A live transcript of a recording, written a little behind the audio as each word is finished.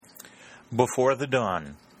Before the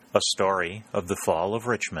Dawn, A Story of the Fall of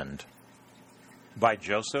Richmond, by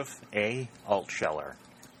Joseph A. Altsheler.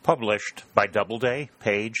 Published by Doubleday,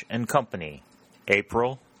 Page & Company,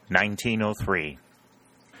 April 1903.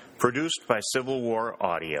 Produced by Civil War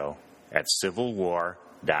Audio at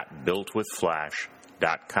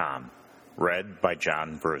civilwar.builtwithflash.com. Read by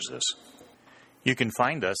John Bruises. You can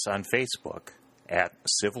find us on Facebook at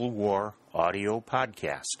Civil War Audio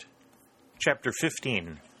Podcast. Chapter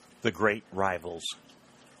 15. The Great Rivals.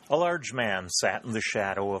 A large man sat in the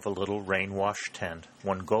shadow of a little rain-washed tent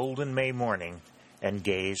one golden May morning and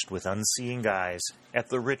gazed with unseeing eyes at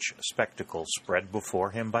the rich spectacle spread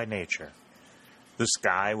before him by nature. The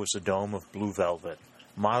sky was a dome of blue velvet,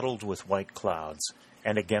 mottled with white clouds,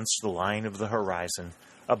 and against the line of the horizon,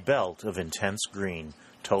 a belt of intense green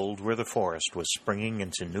told where the forest was springing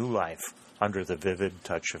into new life under the vivid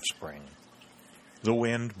touch of spring. The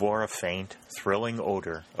wind bore a faint, thrilling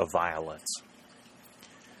odor of violets.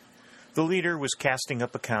 The leader was casting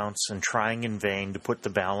up accounts and trying in vain to put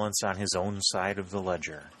the balance on his own side of the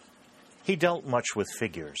ledger. He dealt much with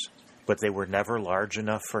figures, but they were never large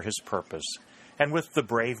enough for his purpose, and with the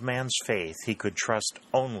brave man's faith he could trust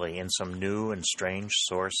only in some new and strange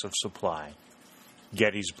source of supply.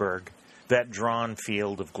 Gettysburg, that drawn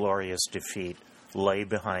field of glorious defeat, lay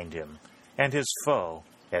behind him, and his foe,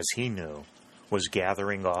 as he knew, was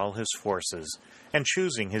gathering all his forces and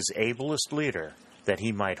choosing his ablest leader that he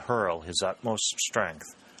might hurl his utmost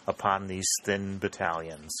strength upon these thin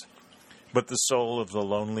battalions. But the soul of the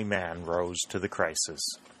lonely man rose to the crisis.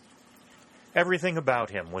 Everything about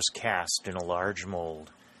him was cast in a large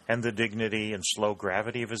mold, and the dignity and slow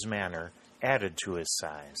gravity of his manner added to his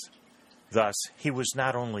size. Thus, he was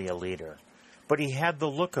not only a leader, but he had the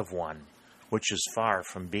look of one, which is far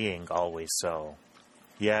from being always so.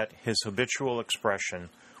 Yet his habitual expression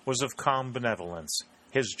was of calm benevolence.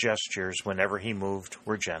 His gestures, whenever he moved,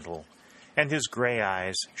 were gentle, and his gray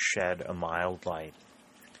eyes shed a mild light.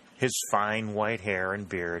 His fine white hair and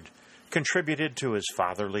beard contributed to his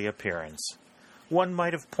fatherly appearance. One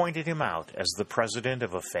might have pointed him out as the president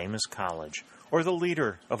of a famous college, or the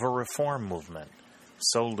leader of a reform movement.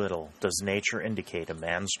 So little does nature indicate a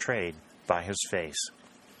man's trade by his face.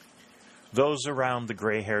 Those around the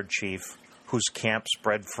gray-haired chief, whose camp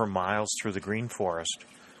spread for miles through the green forest,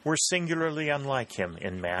 were singularly unlike him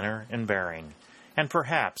in manner and bearing, and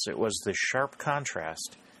perhaps it was this sharp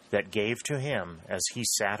contrast that gave to him, as he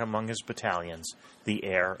sat among his battalions, the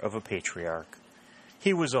air of a patriarch.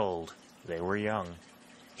 He was old, they were young.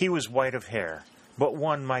 He was white of hair, but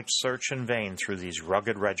one might search in vain through these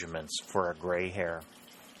rugged regiments for a gray hair.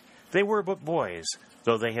 They were but boys,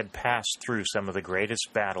 though they had passed through some of the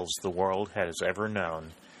greatest battles the world has ever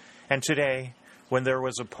known. And today, when there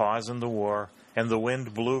was a pause in the war, and the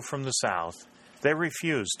wind blew from the south, they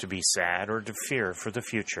refused to be sad or to fear for the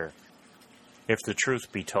future. If the truth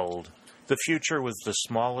be told, the future was the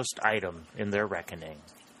smallest item in their reckoning.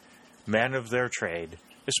 Men of their trade,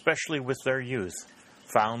 especially with their youth,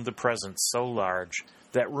 found the present so large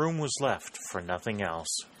that room was left for nothing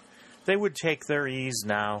else. They would take their ease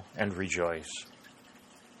now and rejoice.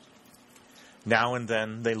 Now and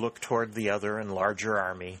then they looked toward the other and larger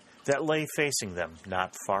army that lay facing them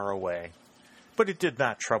not far away. But it did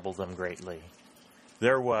not trouble them greatly.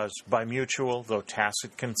 There was, by mutual though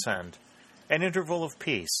tacit consent, an interval of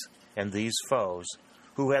peace, and these foes,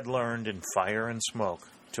 who had learned in fire and smoke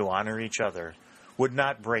to honor each other, would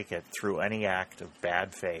not break it through any act of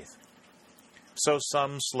bad faith. So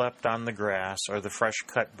some slept on the grass or the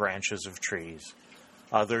fresh-cut branches of trees.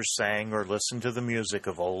 Others sang or listened to the music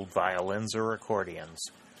of old violins or accordions,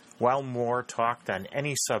 while more talked on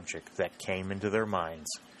any subject that came into their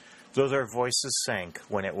minds, though their voices sank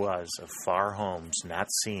when it was of far homes not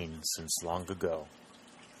seen since long ago.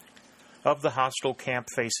 Of the hostile camp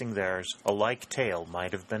facing theirs, a like tale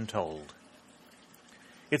might have been told.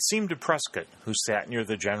 It seemed to Prescott, who sat near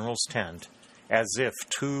the general's tent, as if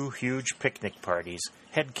two huge picnic parties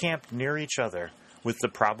had camped near each other, with the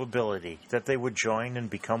probability that they would join and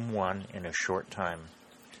become one in a short time.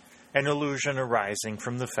 An illusion arising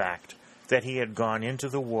from the fact that he had gone into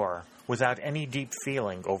the war without any deep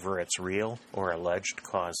feeling over its real or alleged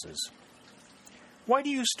causes. "Why do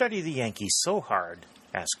you study the Yankees so hard?"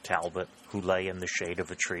 asked Talbot, who lay in the shade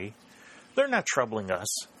of a tree. "They're not troubling us,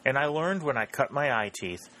 and I learned when I cut my eye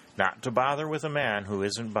teeth not to bother with a man who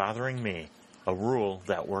isn't bothering me, a rule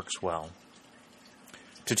that works well."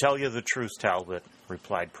 "To tell you the truth, Talbot,"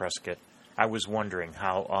 replied Prescott, "I was wondering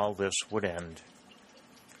how all this would end."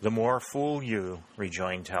 "The more fool you,"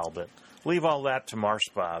 rejoined Talbot. "Leave all that to Marse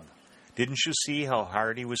Bob. Didn't you see how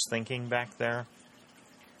hard he was thinking back there?"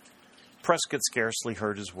 Prescott scarcely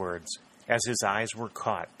heard his words. as his eyes were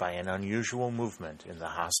caught by an unusual movement in the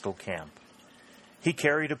hostile camp. He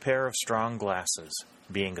carried a pair of strong glasses,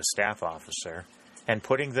 being a staff officer, and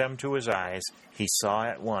putting them to his eyes, he saw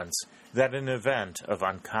at once that an event of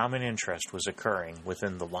uncommon interest was occurring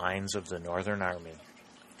within the lines of the Northern Army.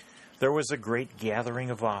 There was a great gathering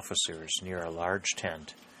of officers near a large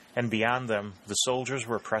tent, and beyond them the soldiers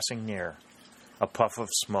were pressing near. A puff of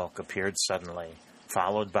smoke appeared suddenly,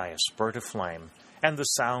 followed by a spurt of flame, and the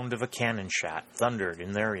sound of a cannon shot thundered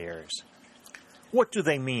in their ears. "What do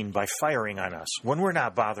they mean by firing on us when we're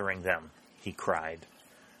not bothering them?" he cried.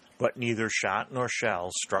 But neither shot nor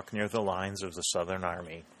shell struck near the lines of the Southern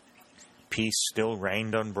Army. Peace still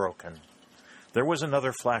reigned unbroken. There was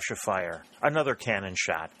another flash of fire, another cannon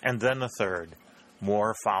shot, and then a third.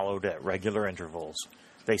 More followed at regular intervals.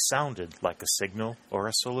 They sounded like a signal or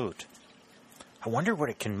a salute. "I wonder what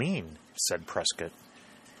it can mean," said Prescott.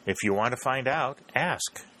 "If you want to find out,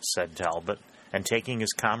 ask," said Talbot, and taking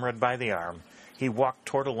his comrade by the arm, he walked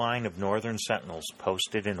toward a line of Northern sentinels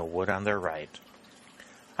posted in a wood on their right.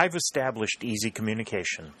 "I've established easy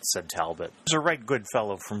communication," said Talbot. "There's a right good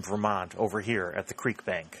fellow from Vermont over here at the creek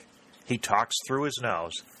bank. He talks through his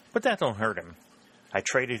nose, but that don't hurt him. I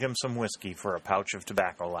traded him some whiskey for a pouch of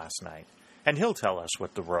tobacco last night, and he'll tell us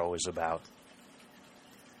what the row is about."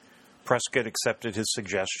 Prescott accepted his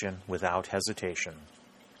suggestion without hesitation.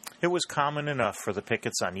 It was common enough for the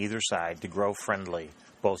pickets on either side to grow friendly,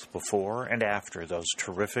 both before and after those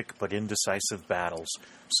terrific but indecisive battles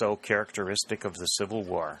so characteristic of the Civil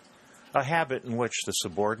War, a habit in which the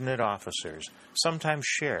subordinate officers sometimes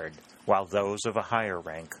shared, while those of a higher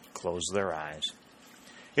rank closed their eyes.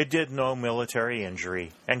 It did no military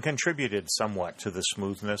injury, and contributed somewhat to the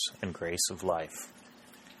smoothness and grace of life.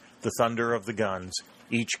 The thunder of the guns,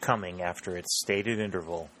 each coming after its stated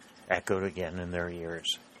interval, echoed again in their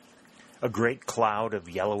ears. A great cloud of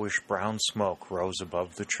yellowish-brown smoke rose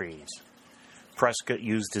above the trees. Prescott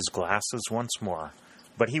used his glasses once more,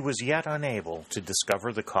 but he was yet unable to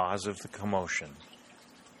discover the cause of the commotion.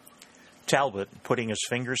 Talbot, putting his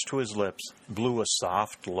fingers to his lips, blew a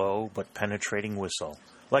soft, low, but penetrating whistle,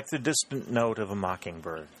 like the distant note of a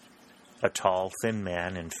mockingbird. A tall, thin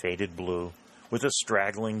man in faded blue, with a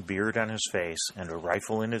straggling beard on his face and a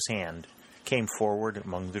rifle in his hand, came forward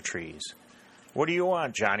among the trees. "What do you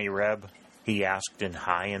want, Johnny Reb?" he asked in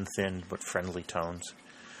high and thin but friendly tones.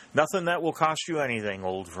 "Nothing that will cost you anything,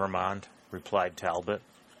 old Vermont," replied Talbot.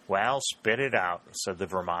 "Well, spit it out," said the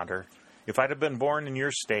Vermonter. "If I'd have been born in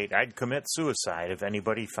your state, I'd commit suicide if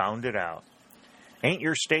anybody found it out. Ain't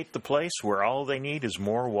your state the place where all they need is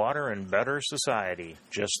more water and better society,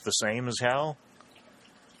 just the same as hell?"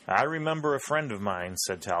 "I remember a friend of mine,"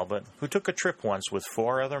 said Talbot, "who took a trip once with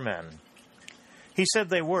 4 other men. He said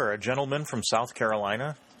they were a gentleman from South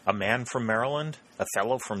Carolina, a man from Maryland, a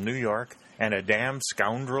fellow from New York, and a damned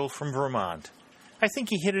scoundrel from Vermont. I think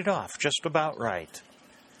he hit it off just about right."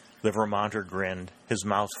 The Vermonter grinned, his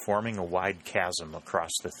mouth forming a wide chasm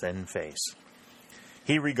across the thin face.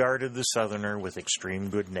 He regarded the Southerner with extreme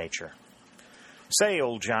good nature. "Say,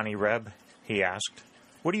 old Johnny Reb," he asked,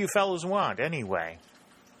 "what do you fellows want, anyway?"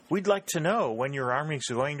 "We'd like to know when your army's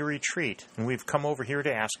going to retreat, and we've come over here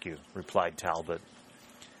to ask you," replied Talbot.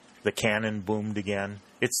 The cannon boomed again,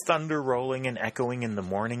 its thunder rolling and echoing in the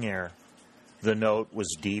morning air. The note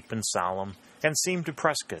was deep and solemn, and seemed to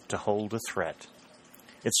Prescott to hold a threat.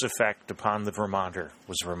 Its effect upon the Vermonter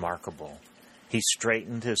was remarkable. He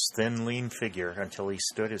straightened his thin, lean figure until he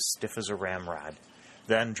stood as stiff as a ramrod.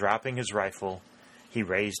 Then, dropping his rifle, he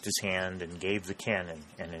raised his hand and gave the cannon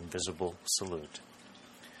an invisible salute.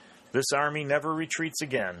 "This army never retreats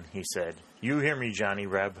again," he said. "You hear me, Johnny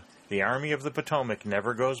Reb. The Army of the Potomac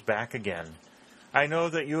never goes back again. I know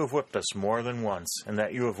that you have whipped us more than once, and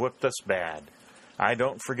that you have whipped us bad. I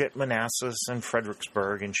don't forget Manassas and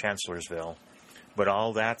Fredericksburg and Chancellorsville. But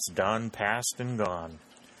all that's done, past, and gone.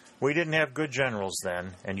 We didn't have good generals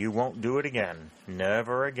then, and you won't do it again.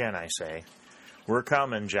 Never again, I say. We're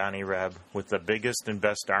coming, Johnny Reb, with the biggest and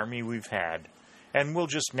best army we've had, and we'll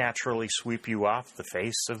just naturally sweep you off the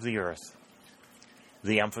face of the earth."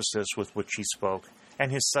 The emphasis with which he spoke,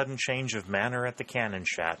 and his sudden change of manner at the cannon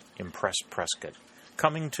shot, impressed Prescott,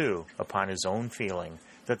 coming to upon his own feeling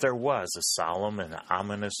that there was a solemn and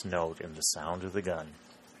ominous note in the sound of the gun.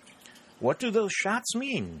 "What do those shots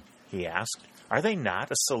mean?" he asked. "Are they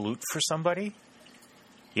not a salute for somebody?"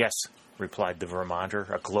 "Yes," replied the Vermonter,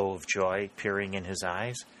 a glow of joy peering in his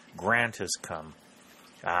eyes. "Grant has come."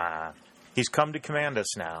 "Ah, he's come to command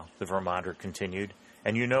us now," the Vermonter continued,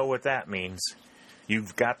 "and you know what that means.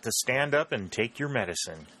 You've got to stand up and take your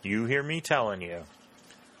medicine. You hear me telling you."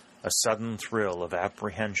 A sudden thrill of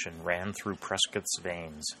apprehension ran through Prescott's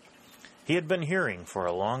veins. He had been hearing for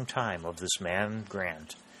a long time of this man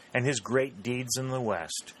Grant, and his great deeds in the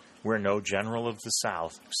West, where no general of the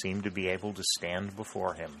South seemed to be able to stand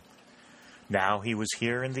before him. Now he was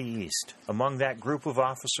here in the East, among that group of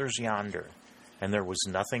officers yonder, and there was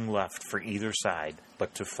nothing left for either side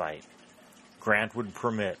but to fight. Grant would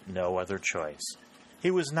permit no other choice.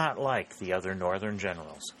 He was not like the other Northern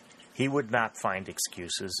generals. He would not find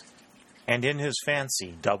excuses, and in his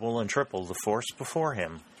fancy double and triple the force before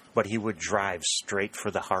him, but he would drive straight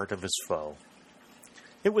for the heart of his foe.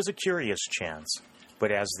 It was a curious chance,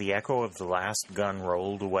 but as the echo of the last gun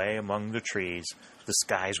rolled away among the trees, the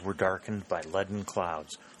skies were darkened by leaden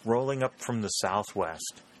clouds rolling up from the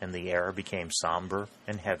southwest, and the air became somber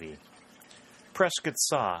and heavy. Prescott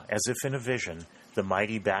saw, as if in a vision, the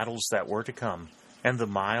mighty battles that were to come, and the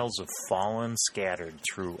miles of fallen scattered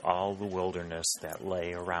through all the wilderness that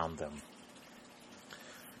lay around them.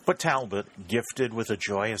 But Talbot, gifted with a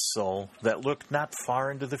joyous soul that looked not far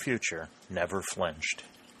into the future, never flinched.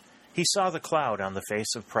 He saw the cloud on the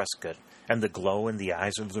face of Prescott and the glow in the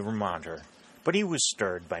eyes of the Vermonter, but he was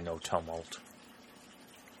stirred by no tumult.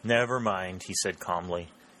 "Never mind," he said calmly.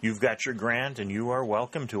 "You've got your Grant, and you are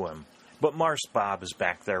welcome to him. But Marse Bob is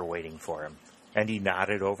back there waiting for him," and he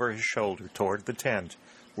nodded over his shoulder toward the tent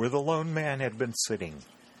where the lone man had been sitting.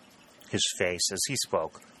 His face, as he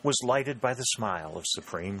spoke, was lighted by the smile of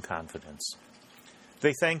supreme confidence.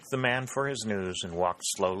 They thanked the man for his news and walked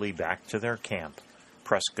slowly back to their camp,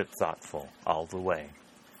 Prescott thoughtful all the way.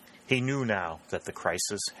 He knew now that the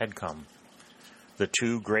crisis had come. The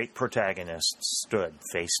two great protagonists stood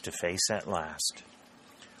face to face at last.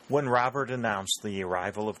 When Robert announced the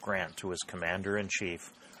arrival of Grant to his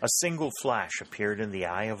commander-in-chief, a single flash appeared in the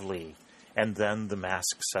eye of Lee, and then the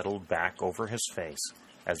mask settled back over his face,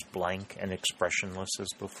 as blank and expressionless as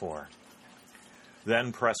before.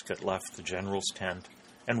 Then Prescott left the general's tent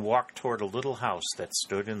and walked toward a little house that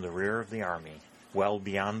stood in the rear of the army, well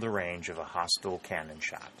beyond the range of a hostile cannon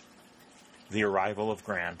shot. The arrival of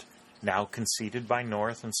Grant, now conceded by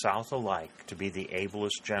North and South alike to be the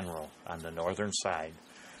ablest general on the northern side,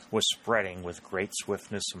 was spreading with great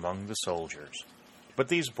swiftness among the soldiers. But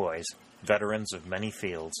these boys, veterans of many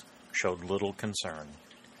fields, showed little concern.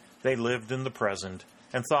 They lived in the present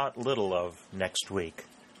and thought little of next week.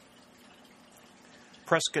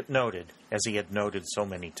 Prescott noted, as he had noted so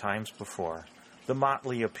many times before, the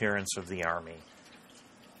motley appearance of the army.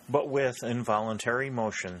 But with involuntary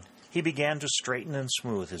motion, he began to straighten and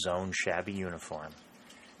smooth his own shabby uniform.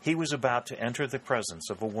 He was about to enter the presence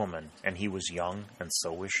of a woman, and he was young, and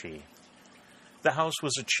so was she. The house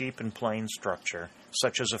was a cheap and plain structure,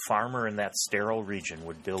 such as a farmer in that sterile region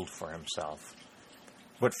would build for himself.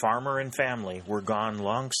 But farmer and family were gone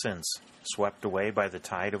long since, swept away by the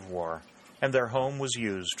tide of war, and their home was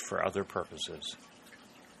used for other purposes.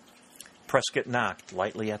 Prescott knocked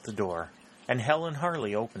lightly at the door, and Helen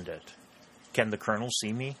Harley opened it. "Can the colonel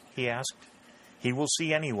see me?" he asked. "He will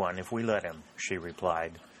see anyone if we let him," she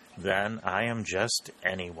replied. "Then I am just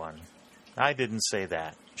anyone." "I didn't say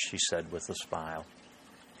that," she said with a smile.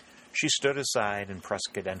 She stood aside, and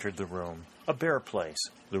Prescott entered the room, a bare place,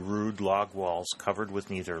 the rude log walls covered with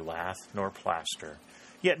neither lath nor plaster,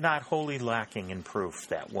 yet not wholly lacking in proof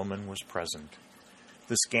that woman was present.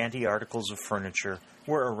 The scanty articles of furniture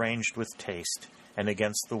were arranged with taste, and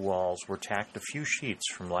against the walls were tacked a few sheets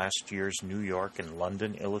from last year's New York and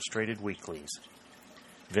London illustrated weeklies.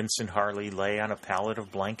 Vincent Harley lay on a pallet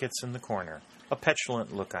of blankets in the corner, a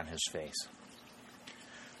petulant look on his face.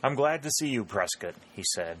 "I'm glad to see you, Prescott," he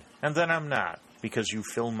said, "and then I'm not, because you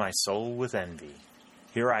fill my soul with envy.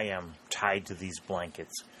 Here I am, tied to these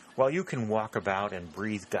blankets, while you can walk about and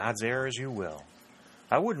breathe God's air as you will.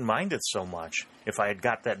 I wouldn't mind it so much if I had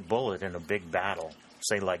got that bullet in a big battle,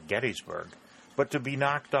 say like Gettysburg, but to be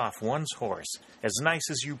knocked off one's horse, as nice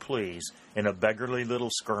as you please, in a beggarly little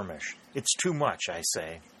skirmish, it's too much, I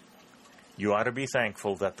say." "You ought to be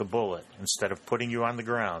thankful that the bullet, instead of putting you on the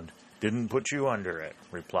ground, didn't put you under it,"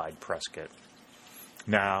 replied Prescott.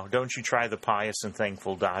 "Now, don't you try the pious and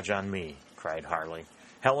thankful dodge on me," cried Harley.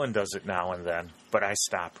 "Helen does it now and then, but I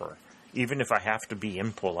stop her, even if I have to be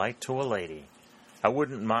impolite to a lady. I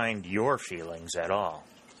wouldn't mind your feelings at all."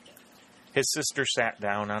 His sister sat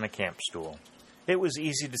down on a camp stool. It was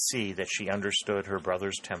easy to see that she understood her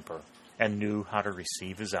brother's temper and knew how to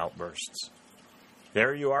receive his outbursts.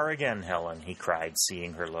 "There you are again, Helen," he cried,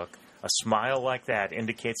 seeing her look. "A smile like that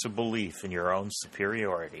indicates a belief in your own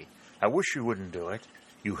superiority. I wish you wouldn't do it.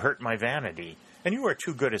 You hurt my vanity, and you are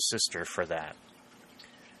too good a sister for that."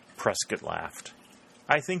 Prescott laughed.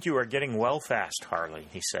 "I think you are getting well fast, Harley,"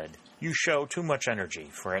 he said. "You show too much energy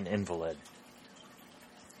for an invalid."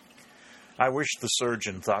 "I wish the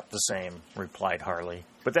surgeon thought the same," replied Harley.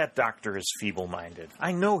 "But that doctor is feeble-minded.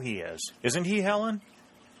 I know he is. Isn't he, Helen?"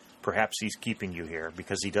 "Perhaps he's keeping you here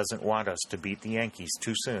because he doesn't want us to beat the Yankees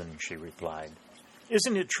too soon," she replied.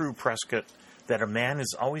 "Isn't it true, Prescott, that a man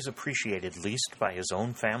is always appreciated least by his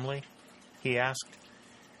own family?" he asked.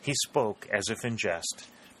 He spoke as if in jest,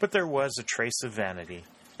 but there was a trace of vanity,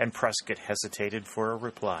 and Prescott hesitated for a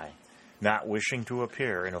reply, not wishing to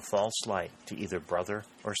appear in a false light to either brother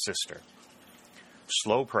or sister.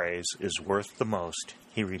 "Slow praise is worth the most,"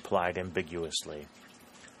 he replied ambiguously.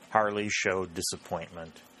 Harley showed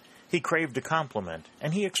disappointment. He craved a compliment,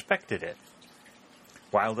 and he expected it.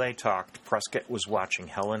 While they talked, Prescott was watching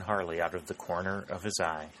Helen Harley out of the corner of his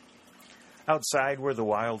eye. Outside were the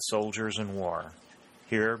wild soldiers in war.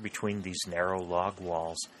 Here, between these narrow log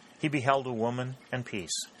walls, he beheld a woman and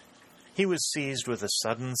peace. He was seized with a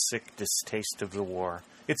sudden sick distaste of the war,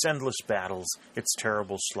 its endless battles, its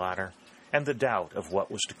terrible slaughter, and the doubt of what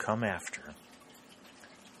was to come after.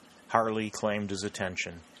 Harley claimed his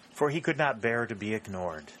attention, for he could not bear to be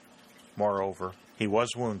ignored. Moreover, he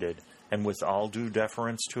was wounded, and with all due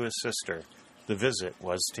deference to his sister, the visit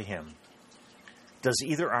was to him. "Does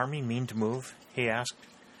either army mean to move?" he asked.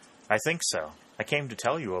 "I think so. I came to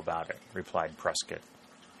tell you about it," replied Prescott.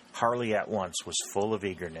 Harley at once was full of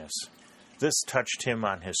eagerness. This touched him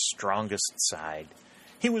on his strongest side.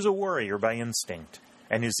 He was a warrior by instinct,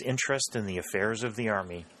 and his interest in the affairs of the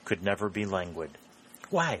army could never be languid.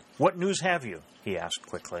 "Why, what news have you?" he asked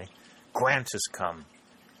quickly. "Grant has come."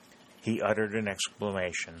 He uttered an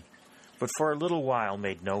exclamation, but for a little while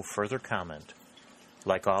made no further comment.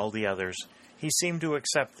 Like all the others, he seemed to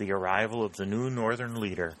accept the arrival of the new Northern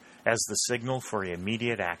leader as the signal for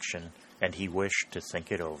immediate action, and he wished to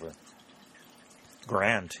think it over.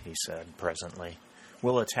 "Grant," he said presently,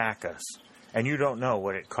 "will attack us, and you don't know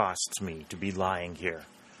what it costs me to be lying here.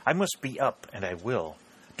 I must be up, and I will.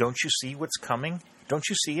 Don't you see what's coming? Don't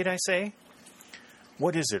you see it, I say?"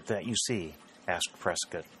 "What is it that you see?" asked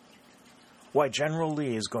Prescott. "Why, General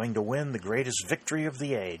Lee is going to win the greatest victory of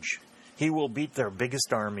the age. He will beat their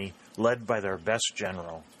biggest army, led by their best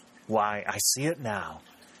general. Why, I see it now.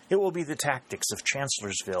 It will be the tactics of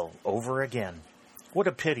Chancellorsville over again. What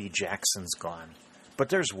a pity Jackson's gone. But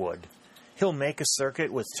there's Wood. He'll make a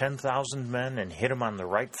circuit with 10,000 men and hit 'em on the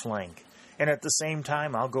right flank, and at the same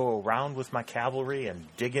time I'll go around with my cavalry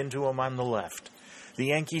and dig into 'em on the left. The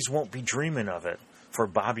Yankees won't be dreaming of it, for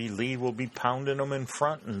Bobby Lee will be pounding 'em in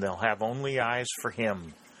front, and they'll have only eyes for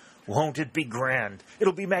him. Won't it be grand?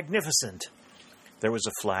 It'll be magnificent." There was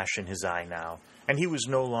a flash in his eye now, and he was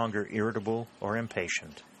no longer irritable or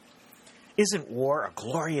impatient. "Isn't war a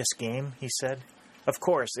glorious game?" he said. "Of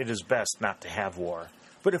course, it is best not to have war,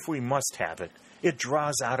 but if we must have it, it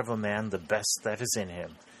draws out of a man the best that is in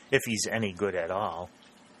him, if he's any good at all."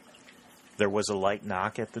 There was a light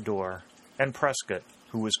knock at the door, and Prescott,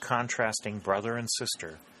 who was contrasting brother and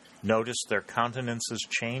sister, noticed their countenances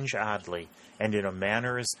change oddly and in a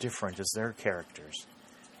manner as different as their characters.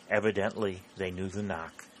 Evidently, they knew the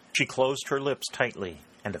knock. She closed her lips tightly,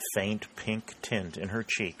 and a faint pink tint in her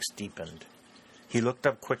cheeks deepened. He looked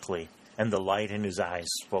up quickly, and the light in his eyes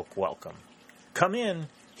spoke welcome. "Come in,"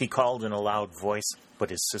 he called in a loud voice, but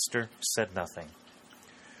his sister said nothing.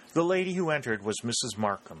 The lady who entered was Mrs.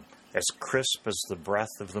 Markham, as crisp as the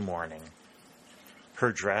breath of the morning.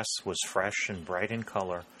 Her dress was fresh and bright in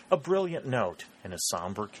color, a brilliant note in a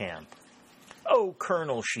somber camp. "Oh,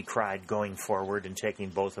 Colonel," she cried, going forward and taking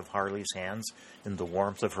both of Harley's hands in the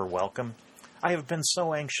warmth of her welcome, "I have been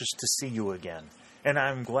so anxious to see you again, and I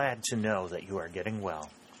am glad to know that you are getting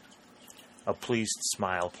well." A pleased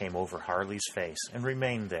smile came over Harley's face and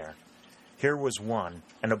remained there. Here was one,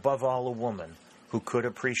 and above all a woman, who could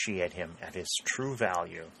appreciate him at his true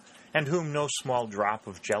value, and whom no small drop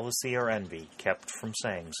of jealousy or envy kept from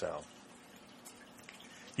saying so.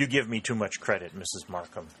 "You give me too much credit, Mrs.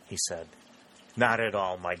 Markham," he said. "Not at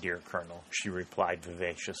all, my dear Colonel," she replied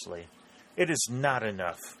vivaciously. "It is not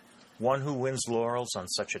enough. One who wins laurels on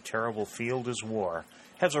such a terrible field as war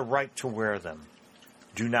has a right to wear them.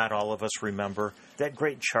 Do not all of us remember that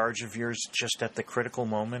great charge of yours just at the critical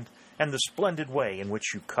moment, and the splendid way in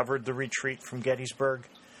which you covered the retreat from Gettysburg?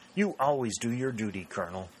 You always do your duty,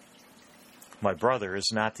 Colonel." "My brother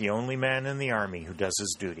is not the only man in the army who does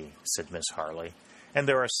his duty," said Miss Harley, "and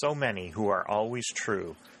there are so many who are always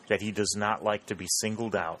true that he does not like to be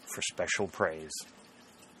singled out for special praise."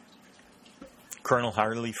 Colonel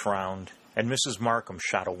Harley frowned, and Mrs. Markham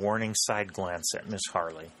shot a warning side glance at Miss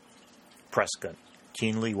Harley. Prescott,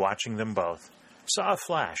 keenly watching them both, saw a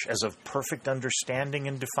flash as of perfect understanding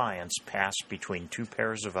and defiance pass between two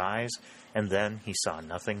pairs of eyes, and then he saw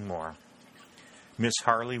nothing more. Miss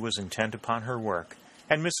Harley was intent upon her work,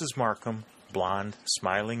 and Mrs. Markham, blonde,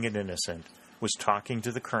 smiling and innocent, was talking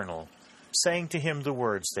to the Colonel, saying to him the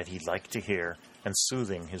words that he liked to hear and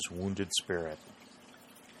soothing his wounded spirit.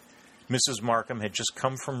 Mrs. Markham had just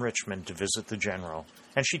come from Richmond to visit the General,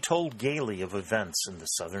 and she told gaily of events in the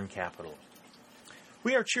southern capital.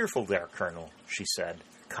 "We are cheerful there, Colonel," she said,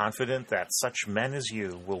 "confident that such men as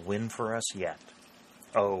you will win for us yet.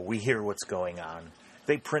 Oh, we hear what's going on.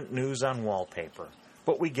 They print news on wallpaper,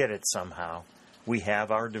 but we get it somehow. We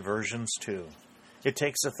have our diversions, too. It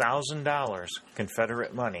takes $1,000,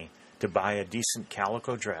 Confederate money, to buy a decent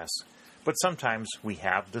calico dress, but sometimes we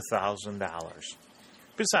have the $1,000.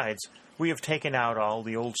 Besides, we have taken out all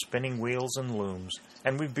the old spinning wheels and looms,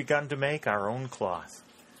 and we've begun to make our own cloth.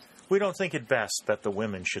 We don't think it best that the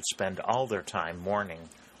women should spend all their time mourning,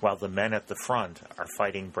 while the men at the front are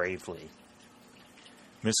fighting bravely."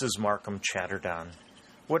 Mrs. Markham chattered on.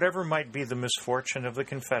 Whatever might be the misfortune of the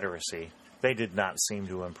Confederacy, they did not seem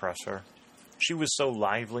to impress her. She was so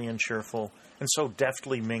lively and cheerful, and so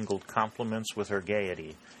deftly mingled compliments with her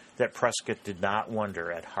gaiety, that Prescott did not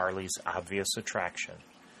wonder at Harley's obvious attraction.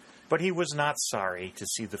 But he was not sorry to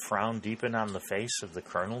see the frown deepen on the face of the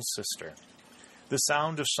Colonel's sister. The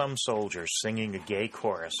sound of some soldiers singing a gay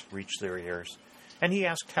chorus reached their ears, and he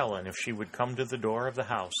asked Helen if she would come to the door of the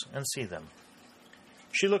house and see them.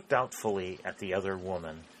 She looked doubtfully at the other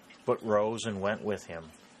woman, but rose and went with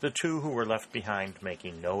him, the two who were left behind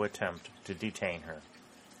making no attempt to detain her.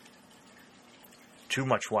 "Too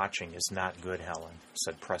much watching is not good, Helen,"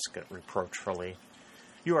 said Prescott reproachfully.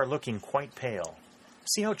 "You are looking quite pale.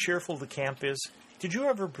 See how cheerful the camp is? Did you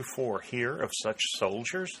ever before hear of such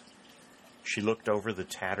soldiers?" She looked over the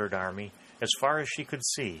tattered army as far as she could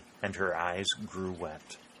see, and her eyes grew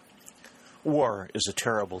wet. "War is a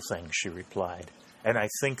terrible thing," she replied, "and I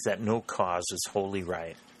think that no cause is wholly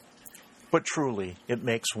right. But truly, it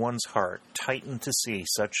makes one's heart tighten to see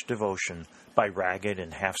such devotion by ragged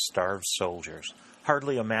and half-starved soldiers,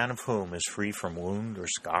 hardly a man of whom is free from wound or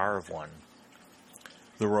scar of one."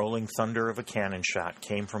 The rolling thunder of a cannon shot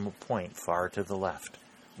came from a point far to the left.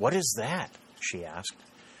 "What is that?" she asked.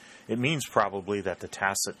 "It means probably that the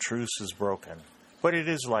tacit truce is broken, but it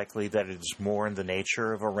is likely that it is more in the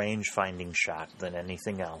nature of a range-finding shot than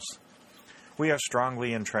anything else. We are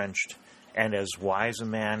strongly entrenched, and as wise a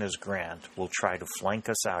man as Grant will try to flank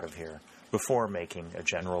us out of here before making a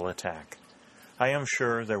general attack. I am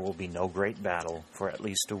sure there will be no great battle for at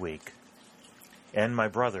least a week. And my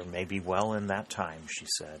brother may be well in that time," she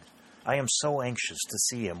said. "I am so anxious to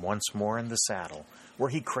see him once more in the saddle, where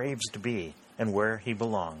he craves to be, and where he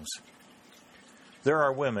belongs." There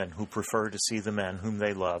are women who prefer to see the men whom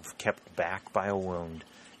they love kept back by a wound,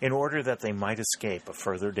 in order that they might escape a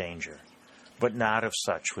further danger. But not of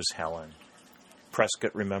such was Helen.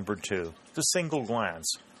 Prescott remembered, too, the single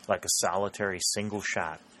glance, like a solitary single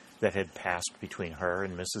shot, that had passed between her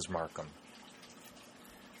and Mrs. Markham.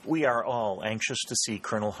 "We are all anxious to see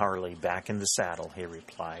Colonel Harley back in the saddle," he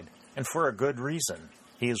replied, "and for a good reason.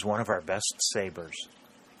 He is one of our best sabers."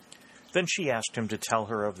 Then she asked him to tell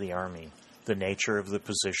her of the army, the nature of the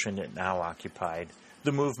position it now occupied,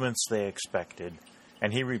 the movements they expected,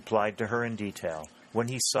 and he replied to her in detail when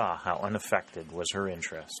he saw how unaffected was her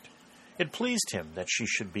interest. It pleased him that she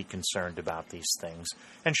should be concerned about these things,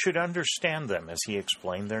 and should understand them as he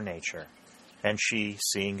explained their nature, and she,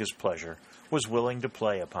 seeing his pleasure, was willing to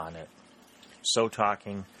play upon it. So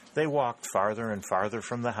talking, they walked farther and farther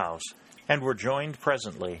from the house, and were joined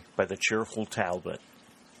presently by the cheerful Talbot.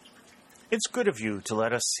 "It's good of you to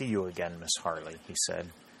let us see you again, Miss Harley," he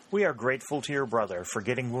said. "We are grateful to your brother for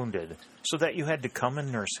getting wounded, so that you had to come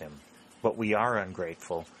and nurse him. But we are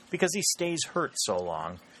ungrateful, because he stays hurt so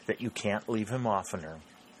long that you can't leave him oftener."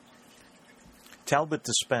 Talbot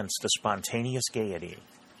dispensed a spontaneous gaiety.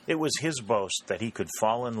 It was his boast that he could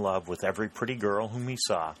fall in love with every pretty girl whom he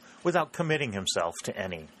saw, without committing himself to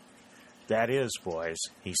any. "That is, boys,"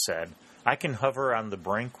 he said, "I can hover on the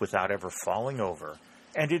brink without ever falling over,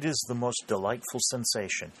 and it is the most delightful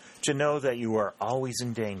sensation to know that you are always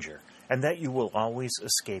in danger, and that you will always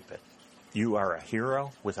escape it. You are a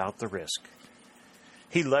hero without the risk."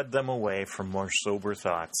 He led them away from more sober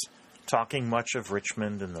thoughts, talking much of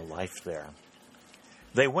Richmond and the life there.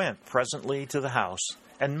 They went presently to the house,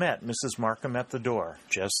 and met Mrs. Markham at the door,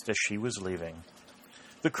 just as she was leaving.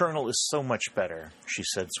 "The Colonel is so much better," she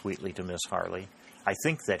said sweetly to Miss Harley. "I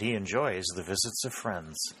think that he enjoys the visits of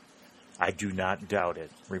friends." "I do not doubt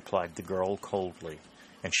it," replied the girl coldly,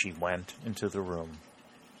 and she went into the room.